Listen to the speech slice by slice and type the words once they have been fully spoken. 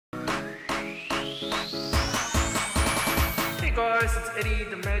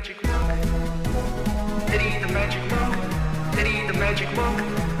Eddie the magic monk, Eddie the magic monk,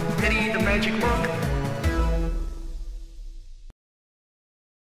 Eddie the magic monk.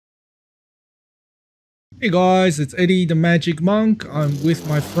 Hey guys, it's Eddie the Magic Monk. I'm with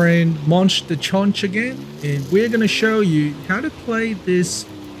my friend Monch the Chonch again, and we're going to show you how to play this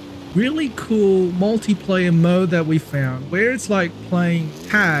really cool multiplayer mode that we found, where it's like playing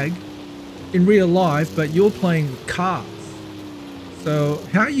tag in real life, but you're playing with cars. So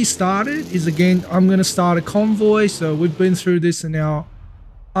how you start it is, again, I'm going to start a convoy. So we've been through this in our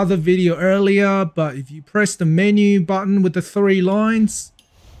other video earlier, but if you press the menu button with the 3 lines,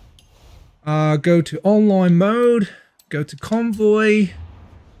 go to online mode, go to convoy,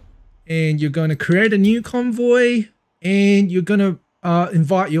 and you're going to create a new convoy, and you're going to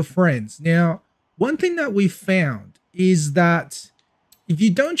invite your friends. Now, one thing that we found is that if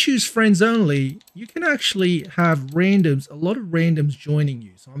you don't choose friends only, you can actually have randoms, a lot of randoms joining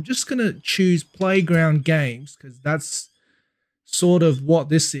you. So I'm just going to choose playground games because that's sort of what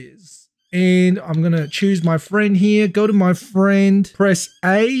this is. And I'm going to choose my friend here. Go to my friend, press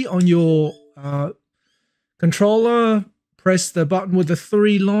A on your controller, press the button with the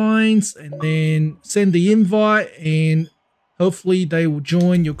 3 lines, and then send the invite, and hopefully they will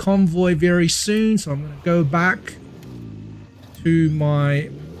join your convoy very soon. So I'm going to go back to my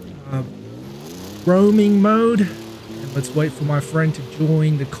roaming mode, and let's wait for my friend to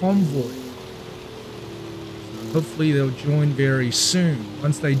join the convoy. Hopefully they'll join very soon.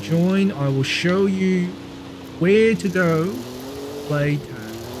 Once they join, I will show you where to go play tag.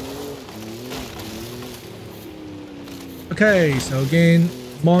 Okay, so again,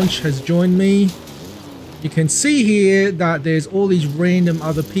 Monch has joined me. You can see here that there's all these random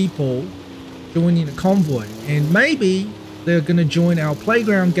other people joining the convoy, and maybe they're going to join our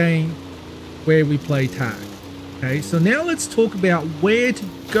playground game where we play tag. Okay, so now let's talk about where to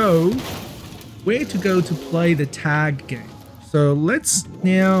go to play the tag game. So let's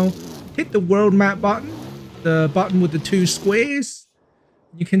now hit the world map button, the button with the 2 squares.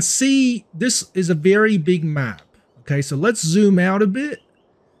 You can see this is a very big map. Okay, so let's zoom out a bit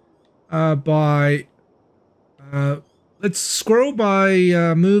let's scroll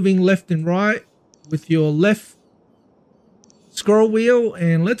by moving left and right with your left scroll wheel,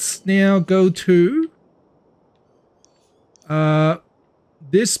 and let's now go to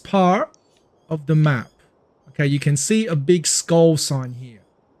this part of the map. Okay, you can see a big skull sign here.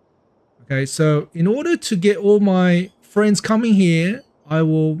 Okay, so in order to get all my friends coming here, I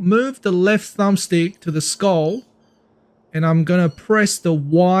will move the left thumbstick to the skull, and I'm gonna press the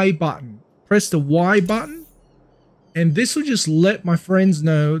Y button. Press the Y button, and this will just let my friends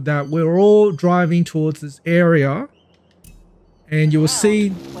know that we're all driving towards this area. And you will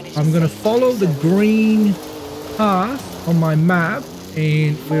see I'm gonna follow the green path on my map,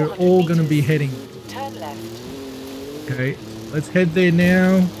 and we're all gonna be heading. Turn left. Okay, let's head there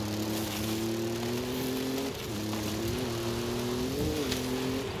now.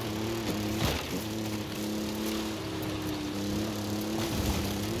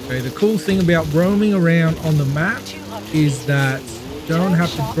 Okay, the cool thing about roaming around on the map is that you don't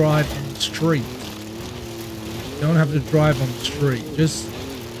have to drive on the street. You don't have to drive on the street. Just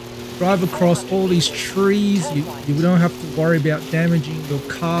drive across all these trees. You don't have to worry about damaging your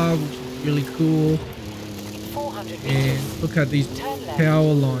car, which is really cool. And look at these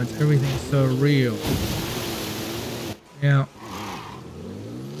power lines. Everything's so real. Now,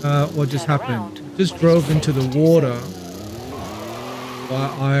 what just happened? Just drove into the water.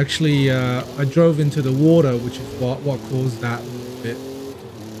 I actually I drove into the water, which is what caused that little bit.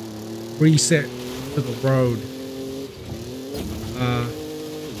 Reset to the road.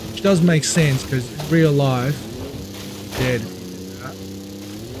 Which does make sense because in real life, you're dead.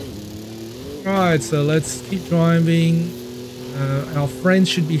 Alright, so let's keep driving. Our friends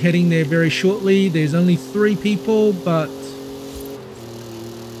should be heading there very shortly. There's only 3 people, but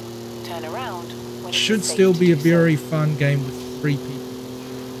Turn around when should still be a very fun game with 3 people.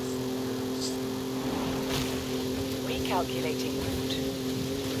 Recalculating route.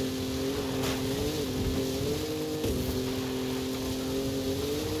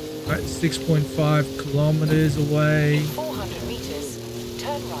 Right, 6.5 kilometers away. 400 meters.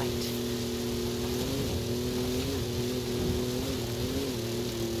 Turn right.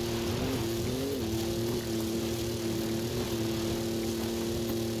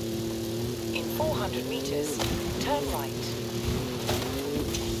 In 400 meters, turn right.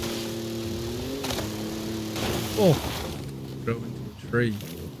 Oh, drove into a tree.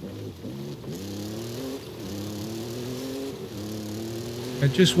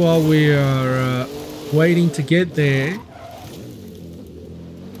 And just while we are waiting to get there,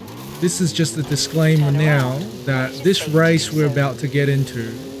 this is just a disclaimer now that this race we're about to get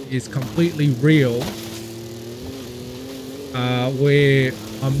into is completely real. Where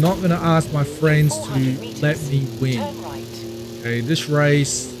I'm not going to ask my friends to let me win. Okay, this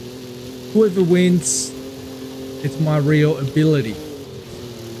race, whoever wins, it's my real ability.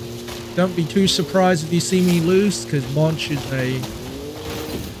 Don't be too surprised if you see me lose, because Monch is a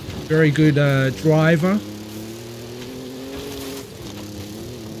very good driver.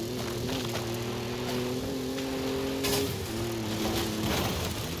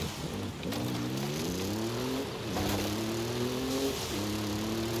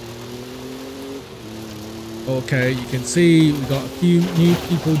 Okay, you can see we got a few new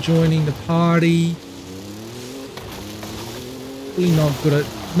people joining the party. Really not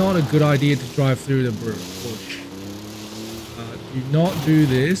a good idea to drive through the bush. Do not do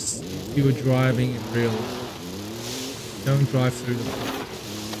this if you are driving in real life. Don't drive through the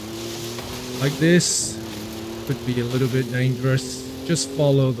bush. Like this could be a little bit dangerous. Just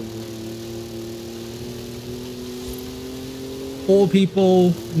follow the rule. 4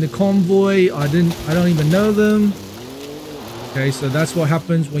 people in the convoy. I don't even know them. Okay, so that's what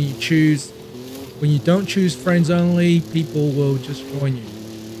happens when you don't choose friends only. People will just join you.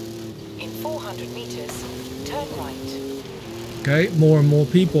 In 400 meters, turn right. Okay, more and more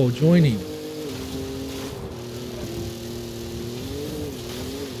people joining.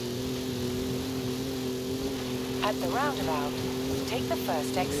 At the roundabout, take the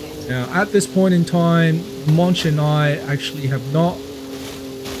first exit. Now, at this point in time, Monch and I actually have not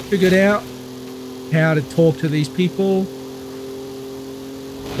figured out how to talk to these people.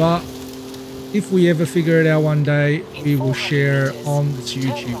 But if we ever figure it out one day, we will share on this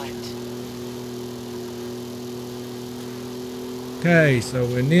YouTube. Okay, so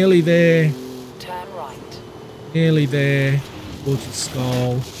we're nearly there. Turn right. Nearly there. Towards the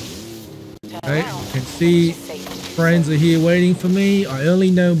skull. Okay, you can see friends are here waiting for me. I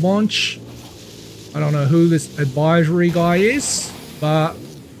only know Monch. I don't know who this advisory guy is, but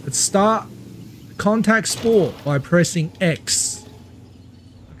let's start contact sport by pressing X.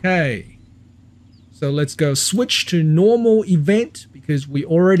 Okay, so let's go switch to normal event because we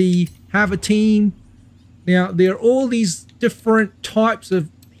already have a team. Now, there are all these different types of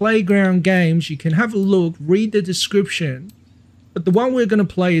playground games. You can have a look, read the description, but the one we're going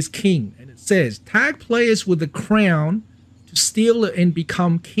to play is King. And it says, tag players with a crown to steal it and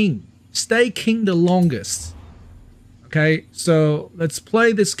become king. Stay king the longest. Okay, so let's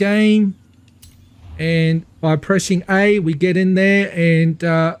play this game. And by pressing A, we get in there. And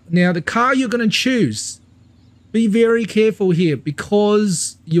now the car you're going to choose, be very careful here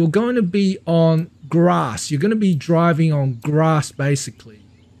because you're going to be on grass. You're going to be driving on grass, basically.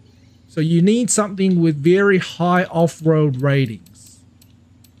 So you need something with very high off-road ratings.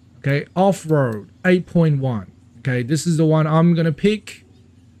 Okay, off-road, 8.1. Okay, this is the one I'm going to pick.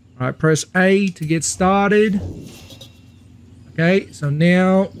 All right, press A to get started. Okay, so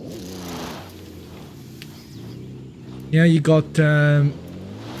now you got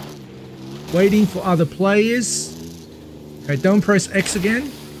waiting for other players. Okay, don't press X again.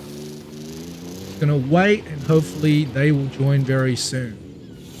 Gonna wait and hopefully they will join very soon.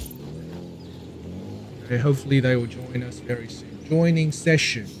 Okay, hopefully they will join us very soon. Joining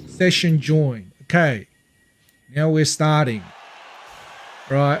session. Session join. Okay, now we're starting.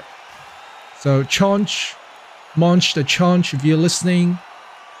 Right. So Chonch, Monch the Chonch, if you're listening,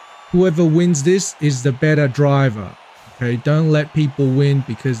 whoever wins this is the better driver. Okay, don't let people win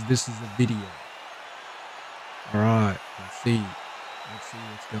because this is a video. Alright, let's see. Let's see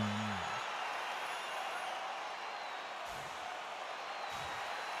what's going on.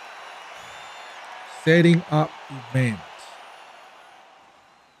 Setting up event.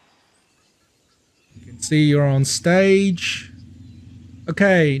 You can see you're on stage.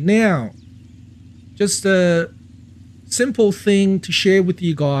 Okay, now, just a simple thing to share with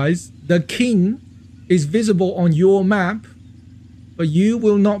you guys. The king is visible on your map, but you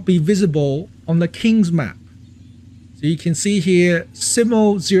will not be visible on the king's map. So you can see here,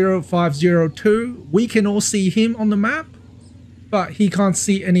 Simo0502, we can all see him on the map, but he can't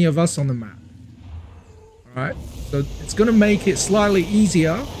see any of us on the map. Alright, so it's going to make it slightly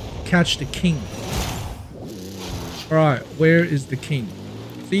easier to catch the king. Alright, where is the king?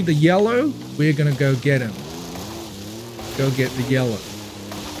 See the yellow? We're going to go get him. Go get the yellow.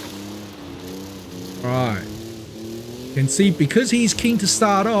 Alright. You can see because he's king to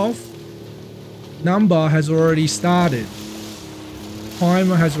start off, number has already started.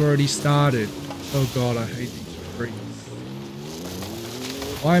 Timer has already started. Oh god, I hate these trees.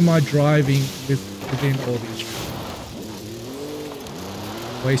 Why am I driving within all these trees?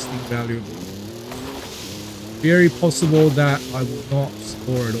 wasting valuable. Very possible that I will not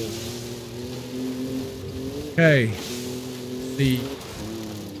score at all. Okay. Let's see.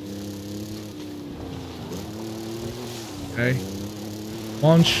 Okay.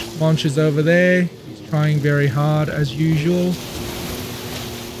 Monch is over there. He's trying very hard as usual.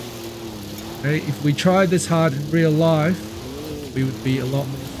 Okay, if we tried this hard in real life, we would be a lot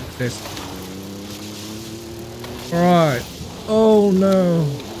more successful. Alright. Oh no.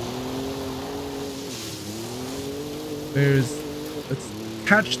 Let's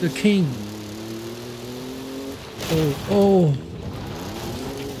catch the king. Oh.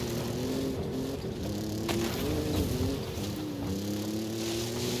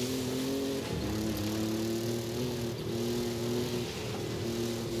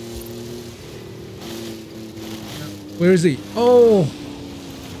 Where is he? Oh!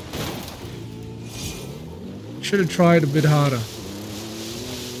 Should have tried a bit harder.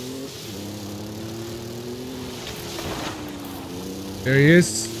 There he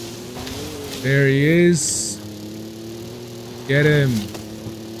is. There he is. Get him.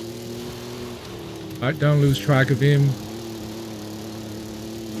 Alright, don't lose track of him.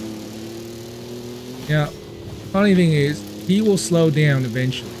 Yeah, funny thing is, he will slow down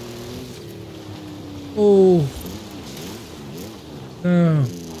eventually. Oh. No.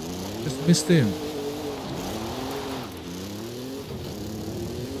 Just missed him.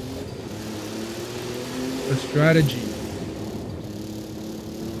 The strategy.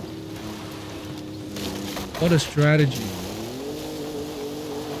 What a strategy.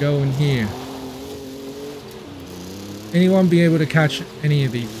 Go in here. Anyone be able to catch any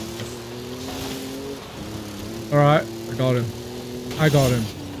of these? Alright, I got him. I got him.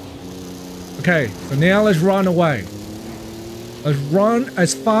 Okay, so now let's run away. Let's run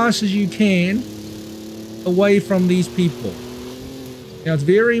as fast as you can away from these people. Now it's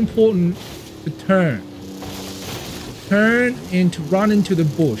very important to turn. Turn and to run into the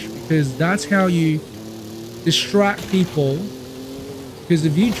bush, because that's how you distract people. Because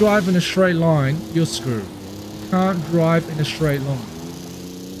if you drive in a straight line, you're screwed. You can't drive in a straight line.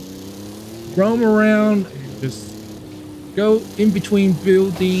 Roam around and just go in between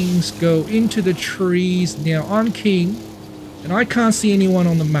buildings, go into the trees. Now I'm king and I can't see anyone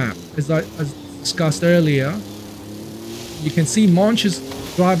on the map. As I discussed earlier, you can see Monch is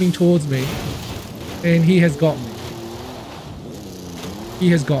driving towards me and he has got me. He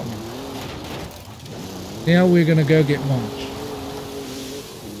has got me. Now we're gonna go get Monch.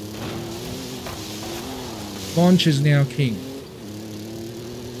 Monch is now king.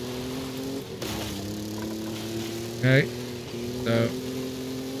 Okay, so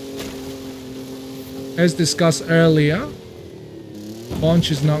as discussed earlier, Monch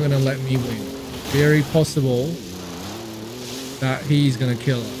is not gonna let me win. Very possible that he's gonna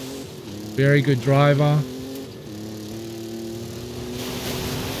kill us. Very good driver.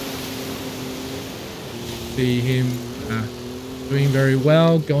 See him doing very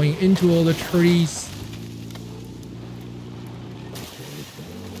well, going into all the trees.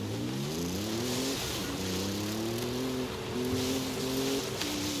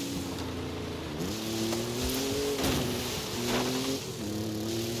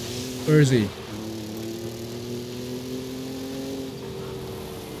 Where is he?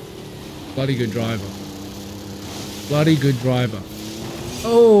 Bloody good driver. Bloody good driver.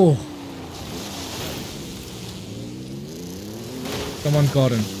 Oh! Someone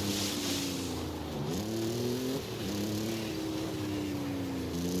got him.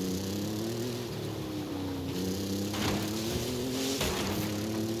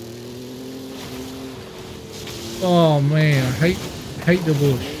 Oh man, I hate the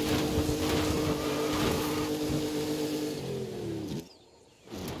bush.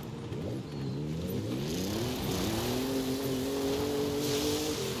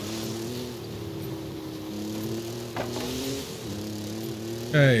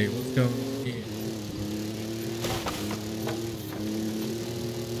 Okay, what's going on here?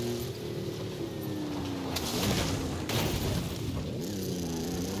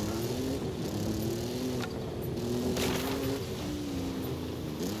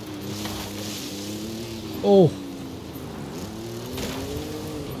 Oh.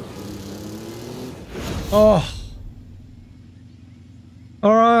 Oh.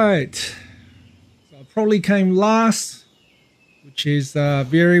 All right. So I probably came last, which is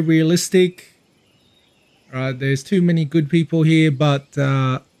very realistic. There's too many good people here, but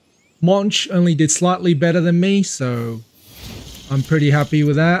Monch only did slightly better than me, so I'm pretty happy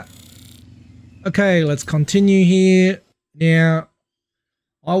with that. Okay, let's continue here. Now,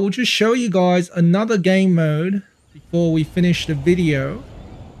 I will just show you guys another game mode before we finish the video.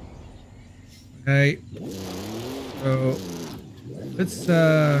 Okay. So let's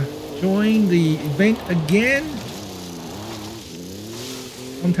join the event again.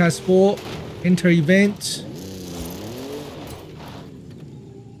 Contest sport. Enter event.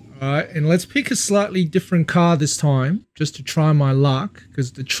 Alright, and let's pick a slightly different car this time, just to try my luck,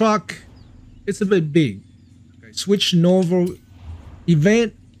 because the truck, it's a bit big. Okay, switch to normal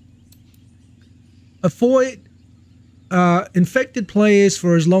event. Avoid infected players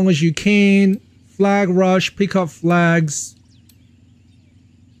for as long as you can. Flag rush, pick up flags.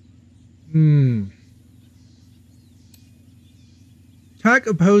 Attack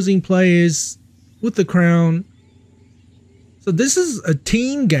opposing players with the crown. So this is a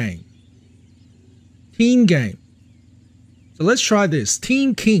team game. Team game. So let's try this.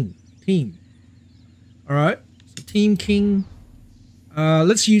 Team King. Team. Alright. So Team King.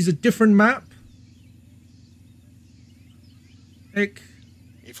 Let's use a different map. Pick.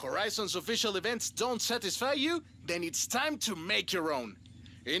 If Horizon's official events don't satisfy you, then it's time to make your own.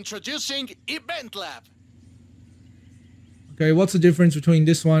 Introducing Event Lab. Okay, what's the difference between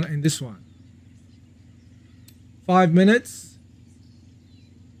this one and this one? 5 minutes.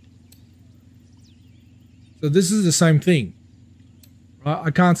 So this is the same thing. Right? I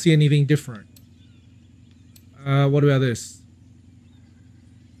can't see anything different. What about this?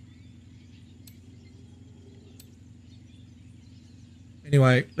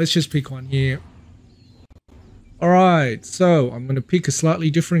 Anyway, let's just pick one here. Alright, so I'm going to pick a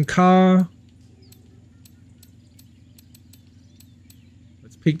slightly different car.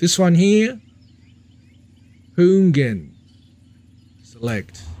 Let's pick this one here. Hungen.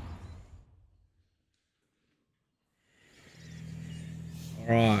 Select.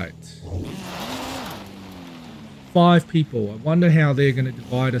 Alright. 5 people. I wonder how they're going to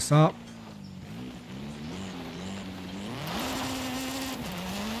divide us up.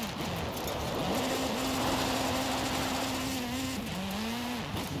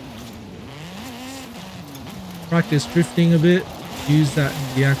 Practice drifting a bit. Use that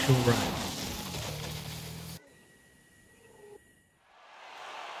in the actual race.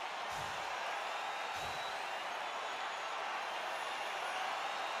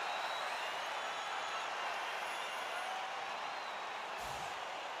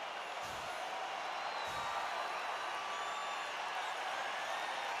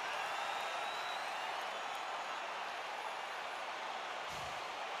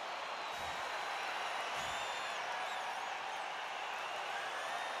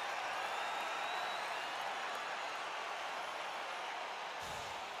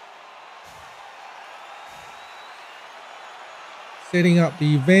 Setting up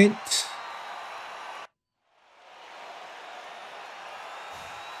the event.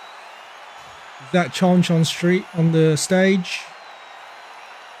 Is that Chonch on street on the stage?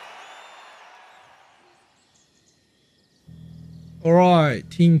 All right,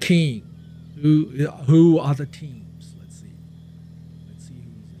 Team King. Who are the teams? Let's see. Let's see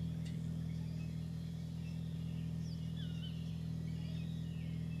who's in the team.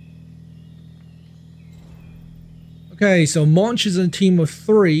 Okay, so Monch is a team of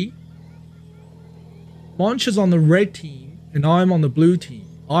 3. Monch is on the red team, and I'm on the blue team.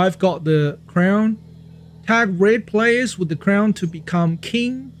 I've got the crown. Tag red players with the crown to become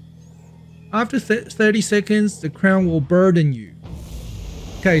king. After 30 seconds, the crown will burden you.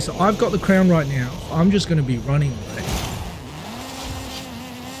 Okay, so I've got the crown right now. I'm just going to be running away.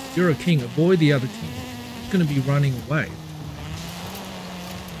 You're a king. Avoid the other team. I'm just going to be running away.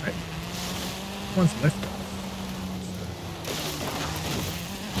 Right. One's left.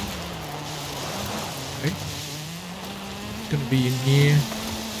 Okay. It's going to be in here.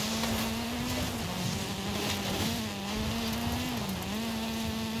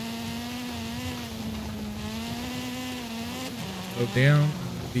 Slow down.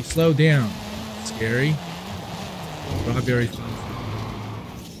 Be slow down. Scary. Drive very fast.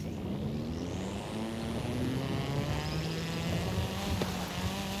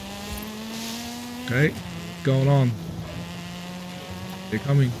 Okay, what's going on? They're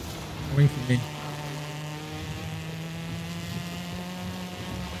coming for me.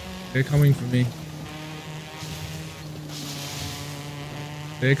 They're coming for me.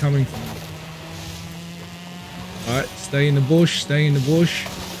 They're coming for me. Alright, stay in the bush, stay in the bush.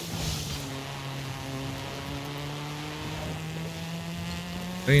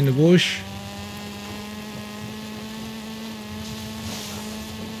 Stay in the bush.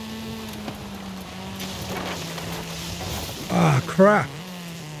 Ah, crap.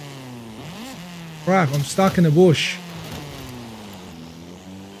 Crap, I'm stuck in the bush.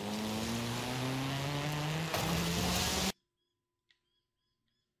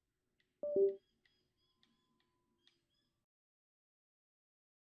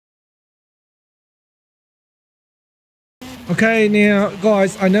 Okay, now,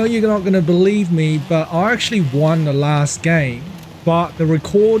 guys, I know you're not going to believe me, but I actually won the last game, but the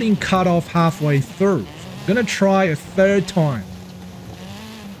recording cut off halfway through. I'm going to try a third time,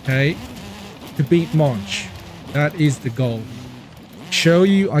 okay, to beat Monch. That is the goal. Show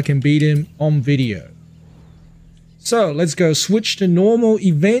you I can beat him on video. So, let's go switch to normal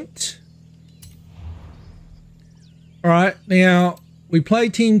event. Alright, now, we play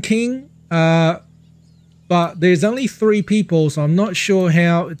Team King, but there's only 3 people, so I'm not sure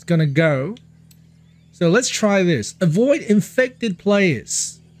how it's going to go. So let's try this. Avoid infected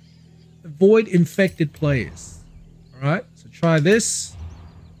players. Avoid infected players. Alright, so try this.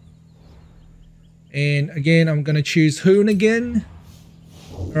 And again, I'm going to choose Hoon again.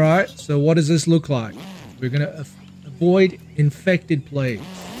 Alright, so what does this look like? We're going to avoid infected players.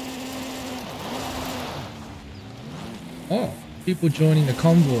 Oh, people joining the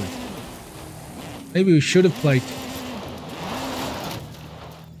convoy. Maybe we should have played.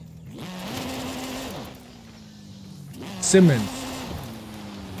 Simmons.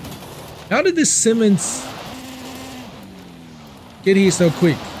 How did this Simmons get here so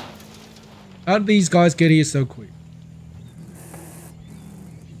quick? How did these guys get here so quick?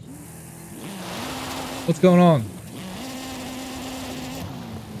 What's going on?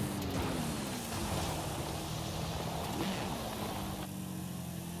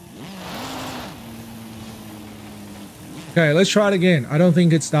 Okay, let's try it again. I don't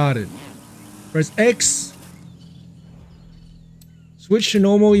think it started. Press X. Switch to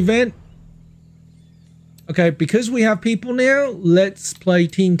normal event. Okay, because we have people now, let's play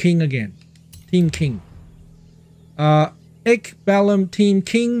Team King again. Team King. Ek Balam Team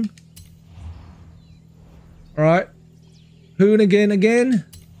King. Alright. Hoon again.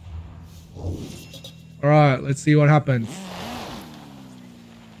 Alright, let's see what happens.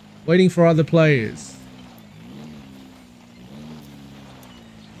 Waiting for other players.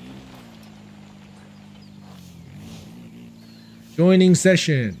 Joining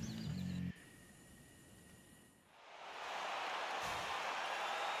session.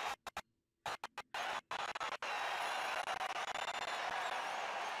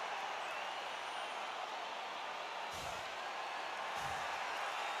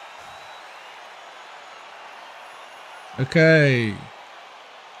 Okay.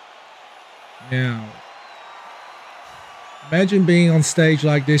 Now, imagine being on stage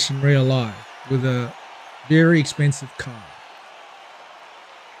like this in real life with a very expensive car.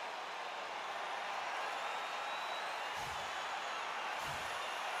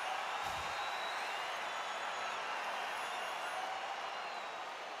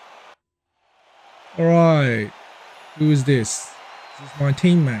 Alright, who is this? This is my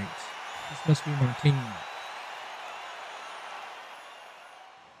teammate. This must be my teammate.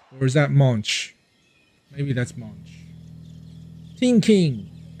 Or is that Monch? Maybe that's Monch. Team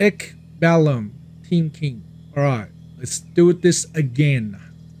King. Ek Balam. Team King. Alright, let's do it this again.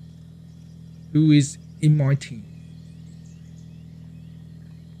 Who is in my team?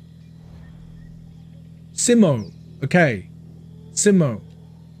 Simo. Okay. Simo.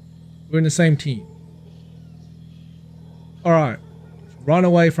 We're in the same team. Alright. Run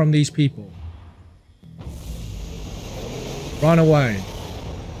away from these people. Run away.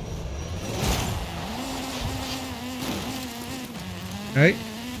 Okay?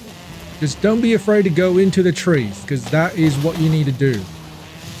 Just don't be afraid to go into the trees, because that is what you need to do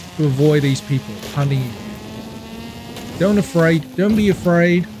to avoid these people hunting you. Don't be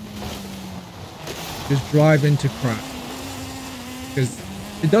afraid. Just drive into crap. Because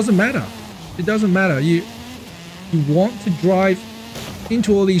it doesn't matter. It doesn't matter. You want to drive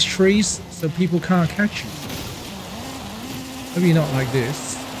into all these trees so people can't catch you. Maybe not like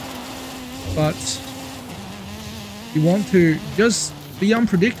this, but you want to just be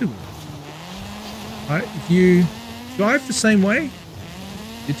unpredictable. Right? If you drive the same way,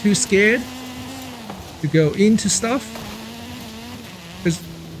 you're too scared to go into stuff, because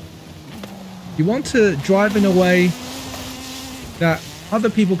you want to drive in a way that other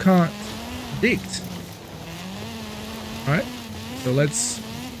people can't predict. Right? So let's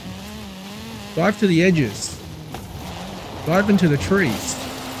drive to the edges. Drive into the trees.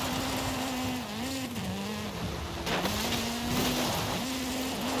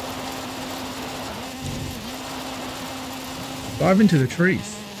 Drive into the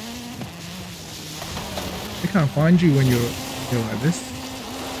trees. They can't find you when you're like this.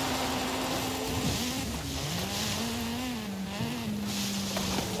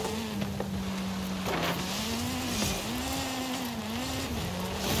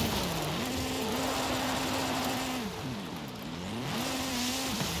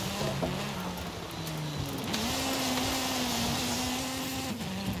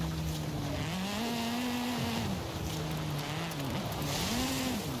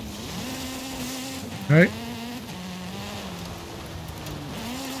 Right?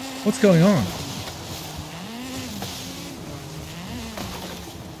 What's going on?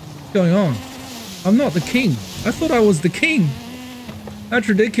 What's going on? I'm not the king. I thought I was the king. That's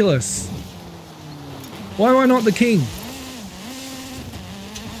ridiculous. Why am I not the king?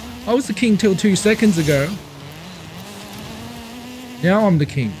 I was the king till 2 seconds ago. Now I'm the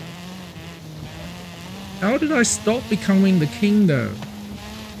king. How did I stop becoming the king though?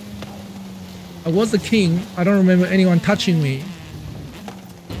 I was the king. I don't remember anyone touching me.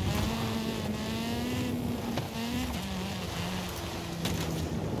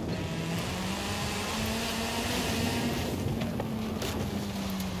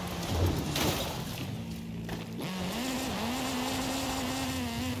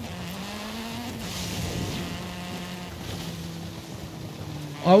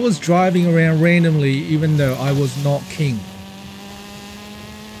 I was driving around randomly even though I was not king.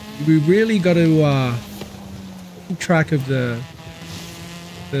 We really got to keep track of the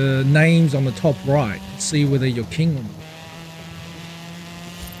names on the top right and see whether you're king or not.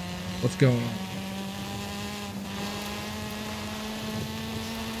 What's going on?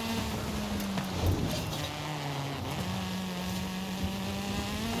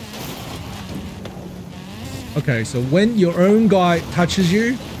 Okay, so when your own guy touches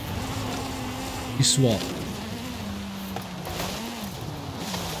you, you swap.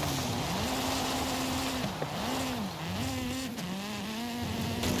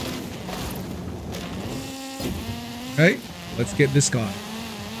 Okay, let's get this guy.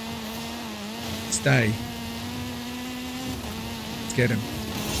 Stay. Let's get him.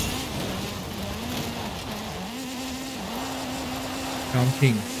 I'm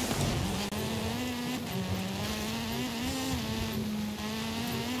king.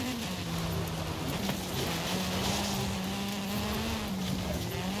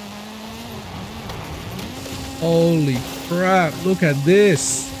 Holy crap, look at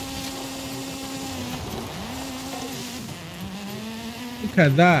this. Look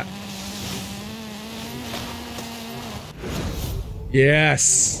at that.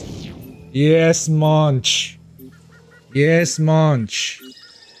 Yes. Yes, Monch. Yes, Monch.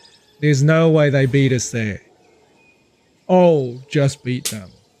 There's no way they beat us there. Oh, just beat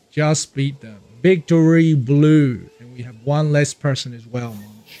them. Just beat them. Victory blue. And we have one less person as well, Monch.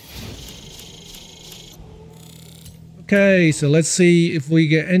 Okay, so let's see if we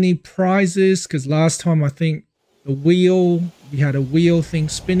get any prizes, because last time I think the wheel, we had a wheel thing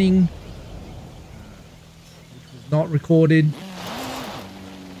spinning, which was not recorded.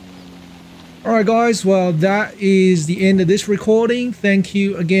 Alright guys, well that is the end of this recording. Thank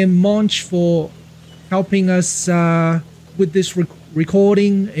you again Monch for helping us with this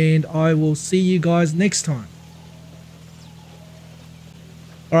recording, and I will see you guys next time.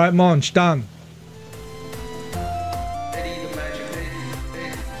 Alright Monch, done.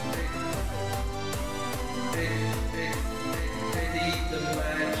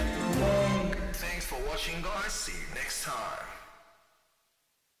 Thanks for watching guys, see you next time.